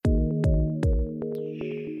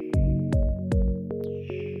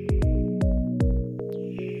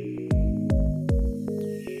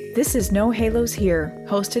This is No Halos Here,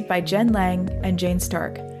 hosted by Jen Lang and Jane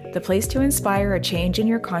Stark, the place to inspire a change in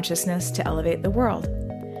your consciousness to elevate the world.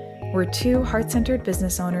 We're two heart-centered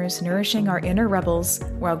business owners nourishing our inner rebels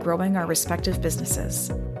while growing our respective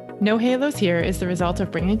businesses. No Halos Here is the result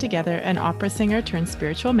of bringing together an opera singer turned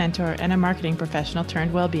spiritual mentor and a marketing professional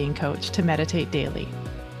turned well-being coach to meditate daily.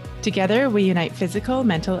 Together, we unite physical,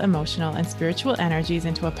 mental, emotional, and spiritual energies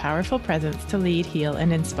into a powerful presence to lead, heal,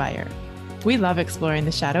 and inspire. We love exploring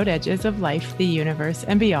the shadowed edges of life, the universe,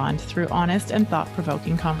 and beyond through honest and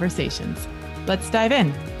thought-provoking conversations. Let's dive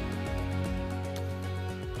in.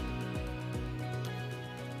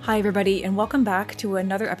 Hi, everybody, and welcome back to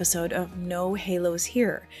another episode of No Halos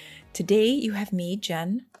Here. Today, you have me,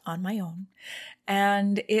 Jen, on my own,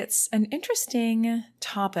 and it's an interesting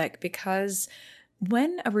topic because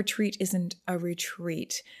when a retreat isn't a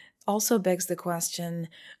retreat also begs the question,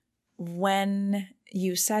 when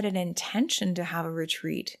you set an intention to have a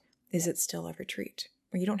retreat, is it still a retreat?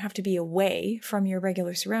 Or you don't have to be away from your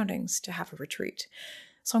regular surroundings to have a retreat.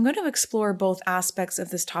 So I'm going to explore both aspects of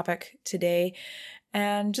this topic today,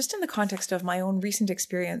 and just in the context of my own recent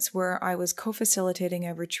experience where I was co-facilitating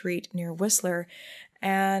a retreat near Whistler,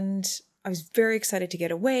 and I was very excited to get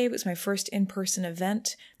away. It was my first in-person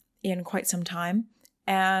event in quite some time,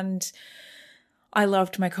 and I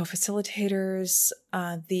loved my co-facilitators,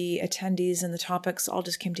 the attendees, and the topics all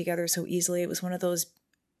just came together so easily. It was one of those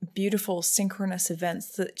beautiful synchronous events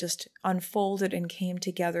that just unfolded and came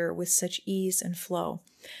together with such ease and flow.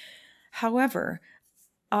 However,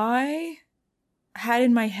 I had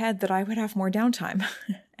in my head that I would have more downtime,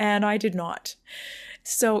 and I did not.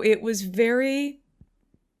 So it was very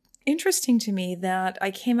interesting to me that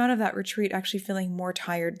I came out of that retreat actually feeling more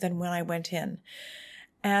tired than when I went in.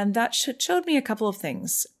 And that showed me a couple of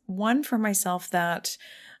things. One, for myself, that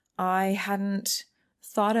I hadn't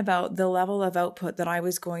thought about the level of output that I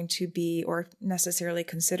was going to be, or necessarily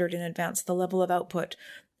considered in advance, the level of output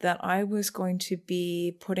that I was going to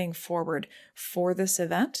be putting forward for this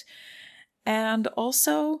event. And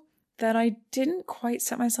also that I didn't quite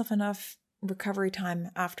set myself enough recovery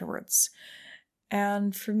time afterwards.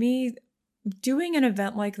 And for me, doing an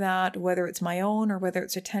event like that, whether it's my own or whether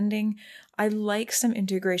it's attending, I like some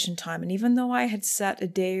integration time. And even though I had set a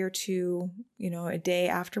day or two, a day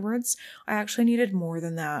afterwards, I actually needed more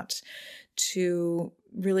than that to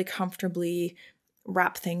really comfortably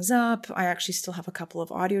wrap things up. I actually still have a couple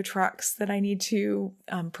of audio tracks that I need to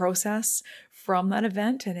process from that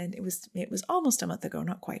event. And it was almost a month ago,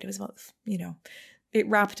 not quite. It was about, it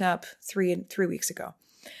wrapped up three weeks ago.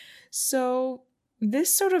 So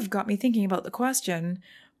this sort of got me thinking about the question,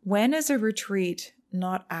 when is a retreat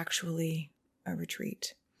not actually a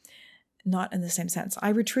retreat? Not in the same sense. I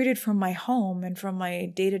retreated from my home and from my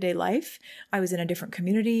day-to-day life. I was in a different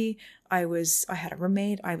community. I had a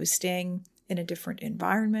roommate. I was staying in a different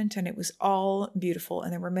environment, and it was all beautiful.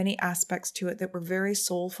 And there were many aspects to it that were very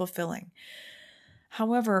soul fulfilling.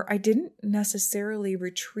 However, I didn't necessarily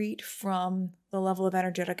retreat from the level of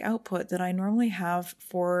energetic output that I normally have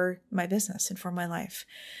for my business and for my life.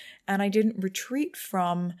 And I didn't retreat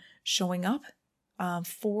from showing up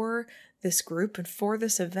for this group and for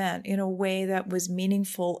this event in a way that was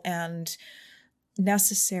meaningful and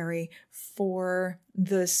necessary for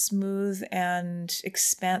the smooth and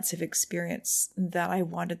expansive experience that I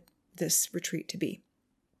wanted this retreat to be.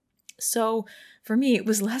 So for me, it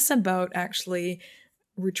was less about actually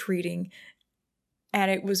retreating,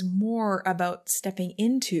 and it was more about stepping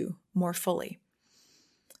into more fully.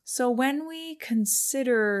 So when we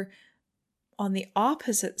consider on the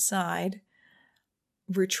opposite side,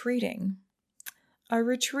 retreating, a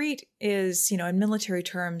retreat is, in military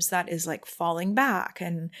terms, that is like falling back.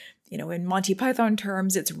 And, in Monty Python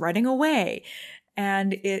terms, it's running away.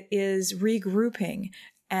 And it is regrouping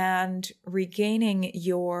and regaining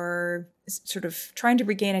your sort of trying to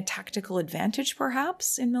regain a tactical advantage,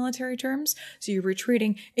 perhaps, in military terms. So you're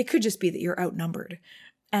retreating. It could just be that you're outnumbered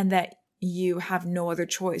and that you have no other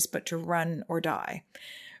choice but to run or die.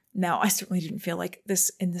 Now, I certainly didn't feel like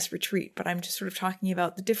this in this retreat, but I'm just sort of talking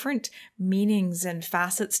about the different meanings and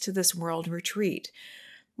facets to this word retreat.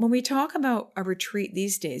 When we talk about a retreat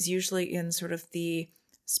these days, usually in sort of the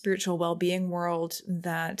spiritual well-being world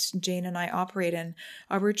that Jane and I operate in,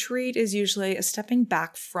 a retreat is usually a stepping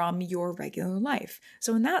back from your regular life.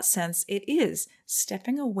 So in that sense, it is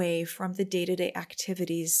stepping away from the day-to-day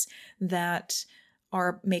activities that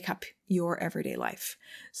make up your everyday life.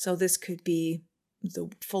 So this could be the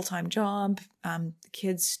full-time job, the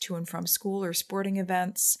kids to and from school or sporting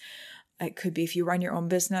events. It could be if you run your own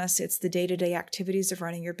business, it's the day-to-day activities of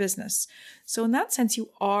running your business. So in that sense,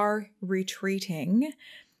 you are retreating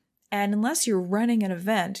And unless you're running an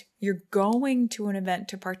event, you're going to an event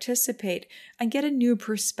to participate and get a new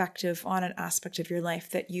perspective on an aspect of your life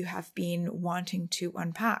that you have been wanting to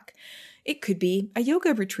unpack. It could be a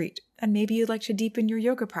yoga retreat, and maybe you'd like to deepen your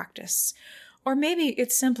yoga practice. Or maybe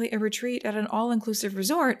it's simply a retreat at an all-inclusive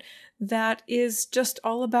resort that is just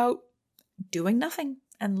all about doing nothing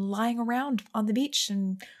and lying around on the beach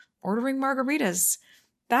and ordering margaritas.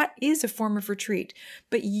 That is a form of retreat,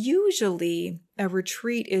 but usually a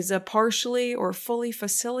retreat is a partially or fully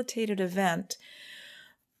facilitated event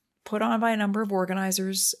put on by a number of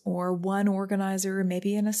organizers or one organizer,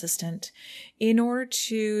 maybe an assistant, in order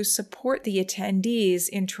to support the attendees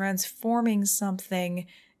in transforming something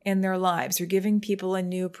in their lives or giving people a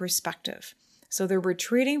new perspective. So they're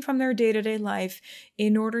retreating from their day-to-day life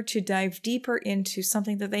in order to dive deeper into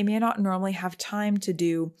something that they may not normally have time to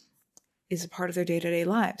do is a part of their day-to-day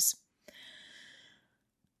lives.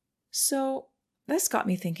 So this got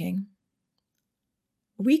me thinking,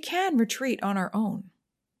 we can retreat on our own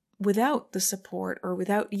without the support or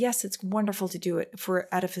without, yes, it's wonderful to do it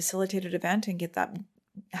at a facilitated event and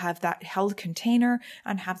have that held container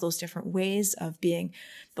and have those different ways of being,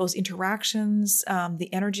 those interactions, the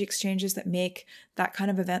energy exchanges that make that kind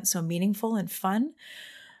of event so meaningful and fun.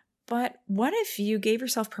 But what if you gave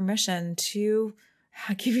yourself permission to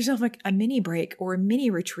give yourself like a mini break or a mini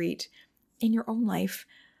retreat in your own life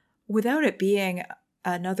without it being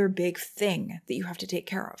another big thing that you have to take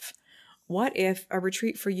care of? What if a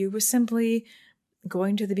retreat for you was simply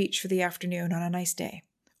going to the beach for the afternoon on a nice day,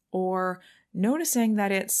 or noticing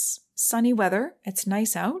that it's sunny weather, it's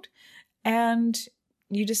nice out, and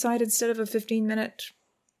you decide instead of a 15-minute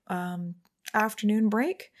afternoon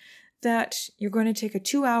break that you're going to take a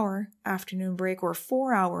 2-hour afternoon break or a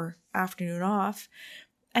 4-hour afternoon off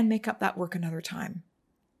and make up that work another time.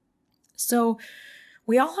 So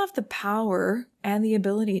we all have the power and the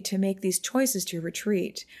ability to make these choices to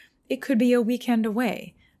retreat. It could be a weekend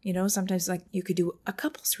away. You know, sometimes like you could do a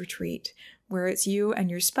couples retreat where it's you and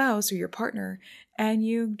your spouse or your partner, and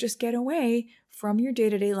you just get away from your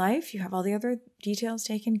day-to-day life. You have all the other details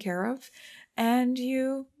taken care of, and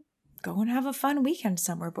you go and have a fun weekend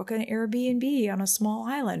somewhere, book an Airbnb on a small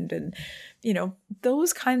island. And, you know,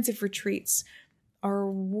 those kinds of retreats are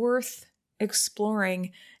worth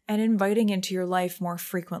exploring and inviting into your life more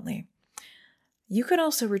frequently. You could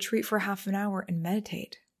also retreat for half an hour and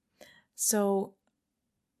meditate. So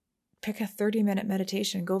pick a 30-minute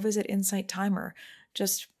meditation, go visit Insight Timer.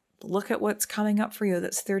 Just look at what's coming up for you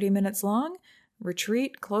that's 30 minutes long,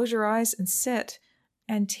 retreat, close your eyes and sit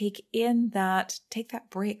and take that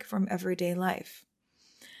break from everyday life.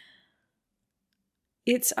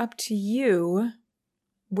 It's up to you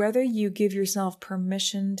whether you give yourself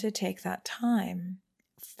permission to take that time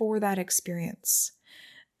for that experience.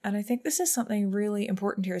 And I think this is something really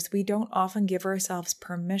important here, is we don't often give ourselves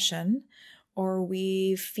permission, or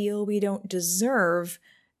we feel we don't deserve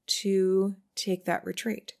to take that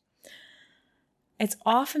retreat. It's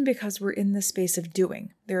often because we're in the space of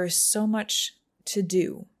doing. There is so much to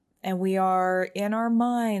do, and we are in our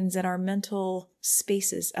minds and our mental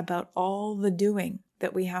spaces about all the doing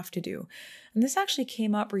that we have to do. And this actually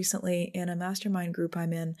came up recently in a mastermind group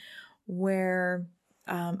I'm in, where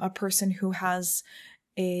a person who has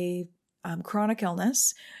a chronic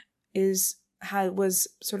illness was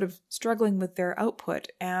sort of struggling with their output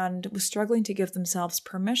and was struggling to give themselves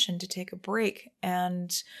permission to take a break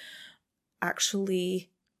and actually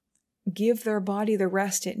give their body the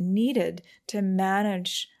rest it needed to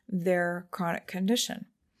manage their chronic condition.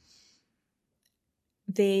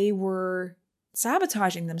 They were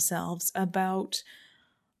sabotaging themselves about,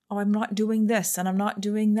 oh, I'm not doing this and I'm not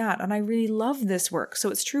doing that, and I really love this work. So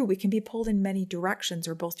it's true, we can be pulled in many directions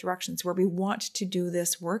or both directions where we want to do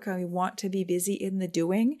this work and we want to be busy in the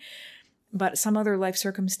doing, but some other life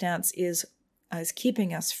circumstance is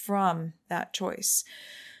keeping us from that choice.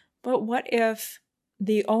 But what if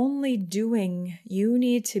the only doing you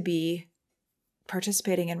need to be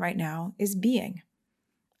participating in right now is being?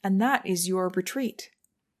 And that is your retreat.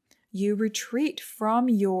 You retreat from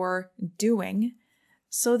your doing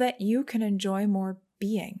so that you can enjoy more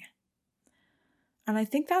being. And I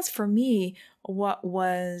think that's, for me, what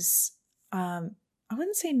was, I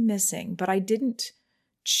wouldn't say missing, but I didn't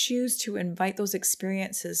choose to invite those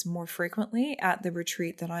experiences more frequently at the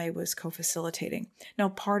retreat that I was co-facilitating. Now,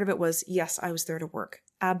 part of it was, yes, I was there to work.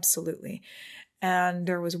 Absolutely. And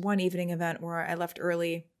there was one evening event where I left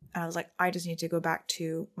early. I was like, I just need to go back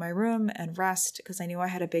to my room and rest because I knew I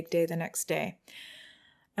had a big day the next day.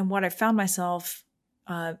 And what I found myself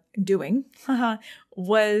doing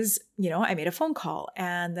was, I made a phone call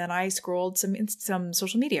and then I scrolled some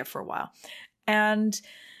social media for a while. And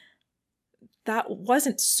that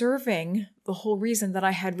wasn't serving the whole reason that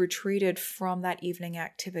I had retreated from that evening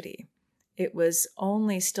activity. It was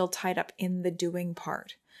only still tied up in the doing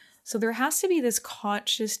part. So there has to be this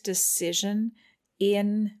conscious decision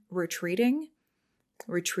in retreating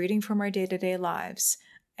from our day-to-day lives,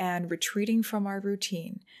 and retreating from our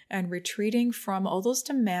routine, and retreating from all those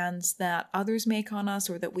demands that others make on us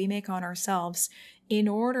or that we make on ourselves, in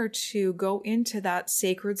order to go into that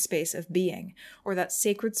sacred space of being, or that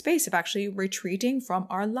sacred space of actually retreating from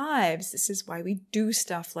our lives. This is why we do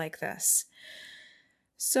stuff like this.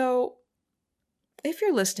 So if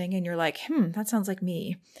you're listening and you're like, that sounds like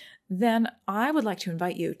me, then I would like to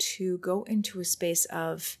invite you to go into a space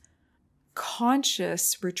of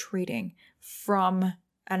conscious retreating from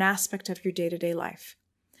an aspect of your day-to-day life.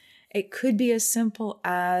 It could be as simple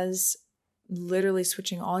as literally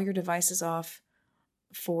switching all your devices off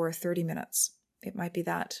for 30 minutes. It might be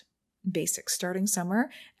that basic, starting somewhere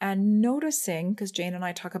and noticing, because Jane and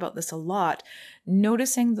I talk about this a lot,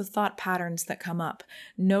 noticing the thought patterns that come up,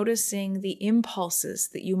 noticing the impulses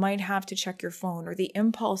that you might have to check your phone, or the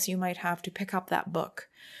impulse you might have to pick up that book.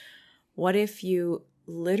 What if you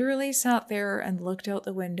literally sat there and looked out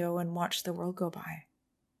the window and watched the world go by?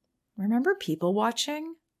 Remember people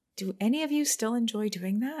watching? Do any of you still enjoy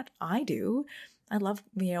doing that? I do. I love,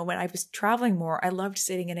 when I was traveling more, I loved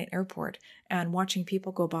sitting in an airport and watching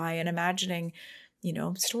people go by and imagining,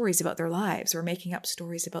 stories about their lives, or making up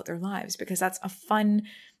stories about their lives, because that's a fun,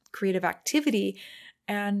 creative activity.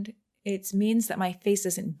 And it means that my face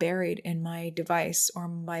isn't buried in my device or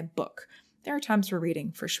my book. There are times for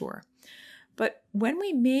reading, for sure. But when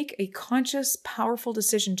we make a conscious, powerful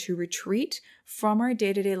decision to retreat from our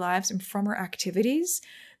day-to-day lives and from our activities,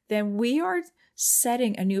 then we are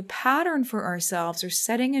setting a new pattern for ourselves, or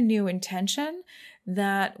setting a new intention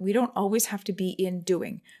that we don't always have to be in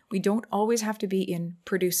doing. We don't always have to be in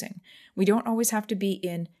producing. We don't always have to be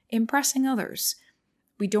in impressing others.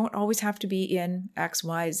 We don't always have to be in X,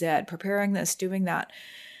 Y, Z, preparing this, doing that.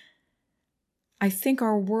 I think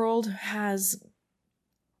our world has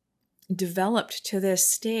developed to this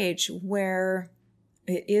stage where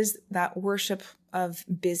it is that worship of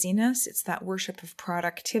busyness. It's that worship of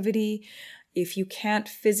productivity. If you can't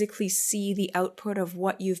physically see the output of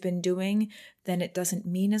what you've been doing, then it doesn't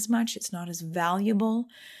mean as much. It's not as valuable.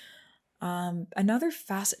 Another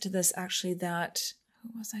facet to this, actually, that,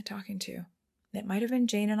 who was I talking to? It might have been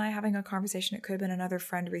Jane and I having a conversation. It could have been another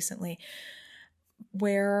friend recently,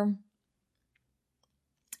 where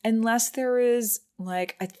unless there is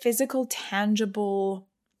like a physical, tangible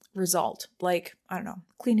result, like, I don't know,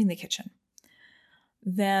 cleaning the kitchen,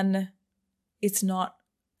 then it's not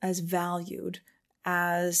as valued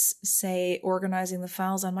as, say, organizing the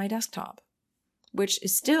files on my desktop, which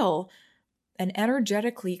is still an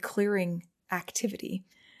energetically clearing activity,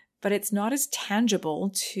 but it's not as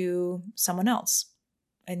tangible to someone else,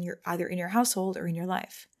 and you're either in your household or in your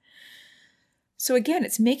life. So again,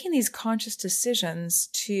 it's making these conscious decisions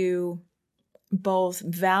to both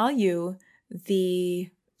value the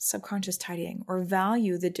subconscious tidying, or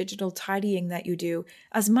value the digital tidying that you do,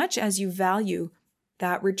 as much as you value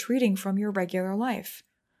that retreating from your regular life.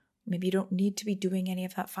 Maybe you don't need to be doing any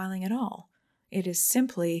of that filing at all. It is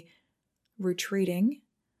simply retreating,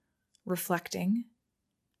 reflecting,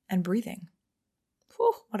 and breathing.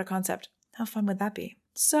 Whew, what a concept. How fun would that be?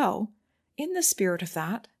 So, in the spirit of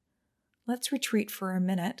that, let's retreat for a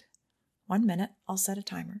minute. 1 minute, I'll set a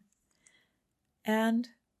timer. And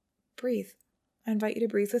breathe. I invite you to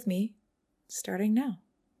breathe with me, starting now.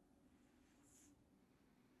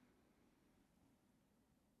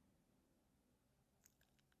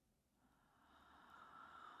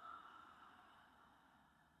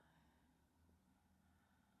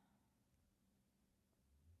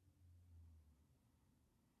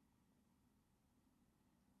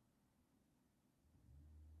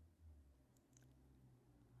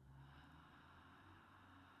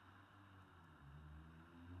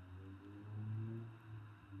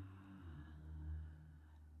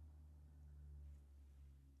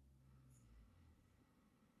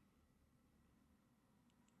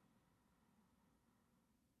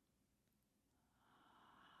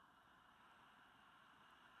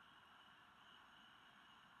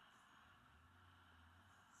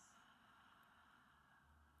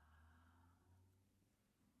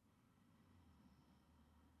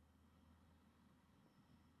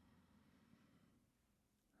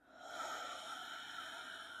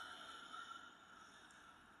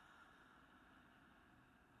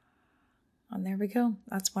 And there we go.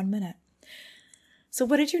 That's 1 minute. So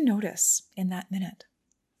what did you notice in that minute?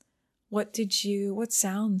 What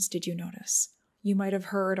sounds did you notice? You might have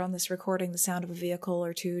heard on this recording the sound of a vehicle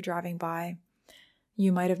or two driving by.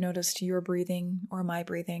 You might have noticed your breathing or my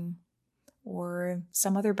breathing or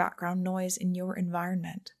some other background noise in your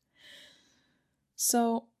environment.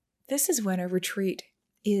 So this is when a retreat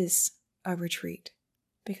is a retreat,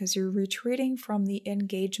 because you're retreating from the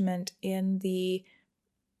engagement in the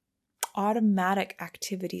automatic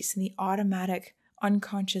activities and the automatic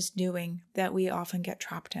unconscious doing that we often get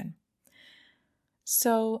trapped in.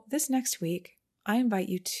 So this next week, I invite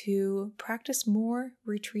you to practice more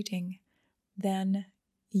retreating than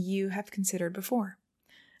you have considered before.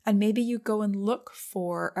 And maybe you go and look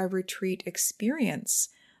for a retreat experience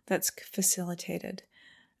that's facilitated.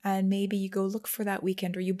 And maybe you go look for that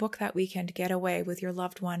weekend, or you book that weekend to get away with your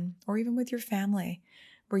loved one or even with your family,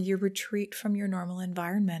 where you retreat from your normal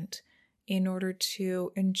environment in order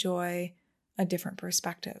to enjoy a different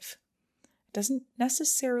perspective. It doesn't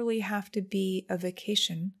necessarily have to be a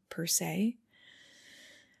vacation per se,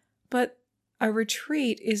 but a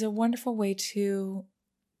retreat is a wonderful way to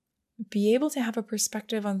be able to have a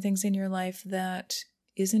perspective on things in your life that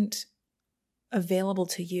isn't available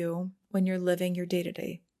to you when you're living your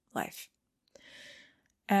day-to-day life.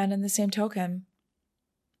 And in the same token,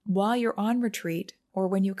 while you're on retreat or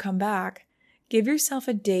when you come back, give yourself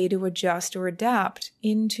a day to adjust or adapt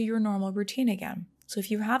into your normal routine again. So if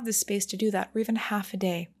you have the space to do that, or even half a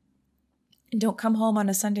day, and don't come home on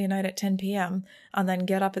a Sunday night at 10 p.m. and then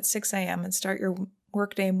get up at 6 a.m. and start your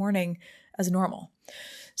workday morning as normal.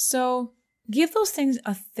 So give those things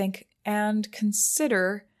a think and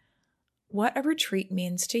consider what a retreat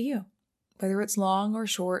means to you, whether it's long or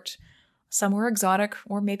short, somewhere exotic,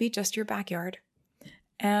 or maybe just your backyard.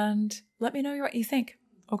 And let me know what you think,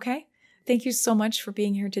 okay? Thank you so much for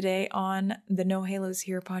being here today on the No Halos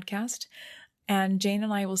Here podcast. And Jane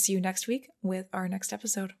and I will see you next week with our next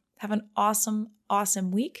episode. Have an awesome,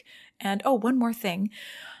 awesome week. And one more thing.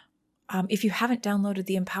 If you haven't downloaded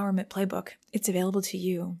the Empowerment Playbook, it's available to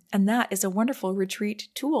you. And that is a wonderful retreat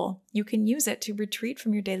tool. You can use it to retreat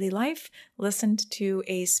from your daily life, listen to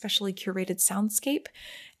a specially curated soundscape,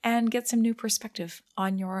 and get some new perspective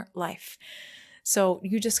on your life. So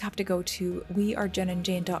you just have to go to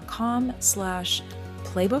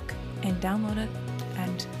wearejenandjane.com/playbook and download it,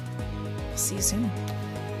 and we'll see you soon.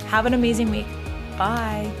 Have an amazing week.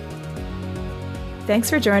 Bye.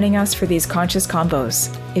 Thanks for joining us for these conscious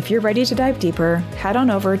combos. If you're ready to dive deeper, head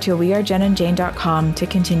on over to wearejenandjane.com to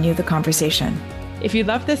continue the conversation. If you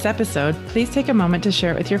loved this episode, please take a moment to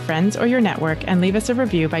share it with your friends or your network and leave us a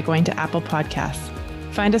review by going to Apple Podcasts.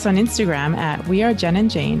 Find us on Instagram at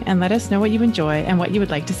wearejenandjane and let us know what you enjoy and what you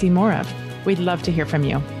would like to see more of. We'd love to hear from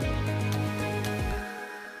you.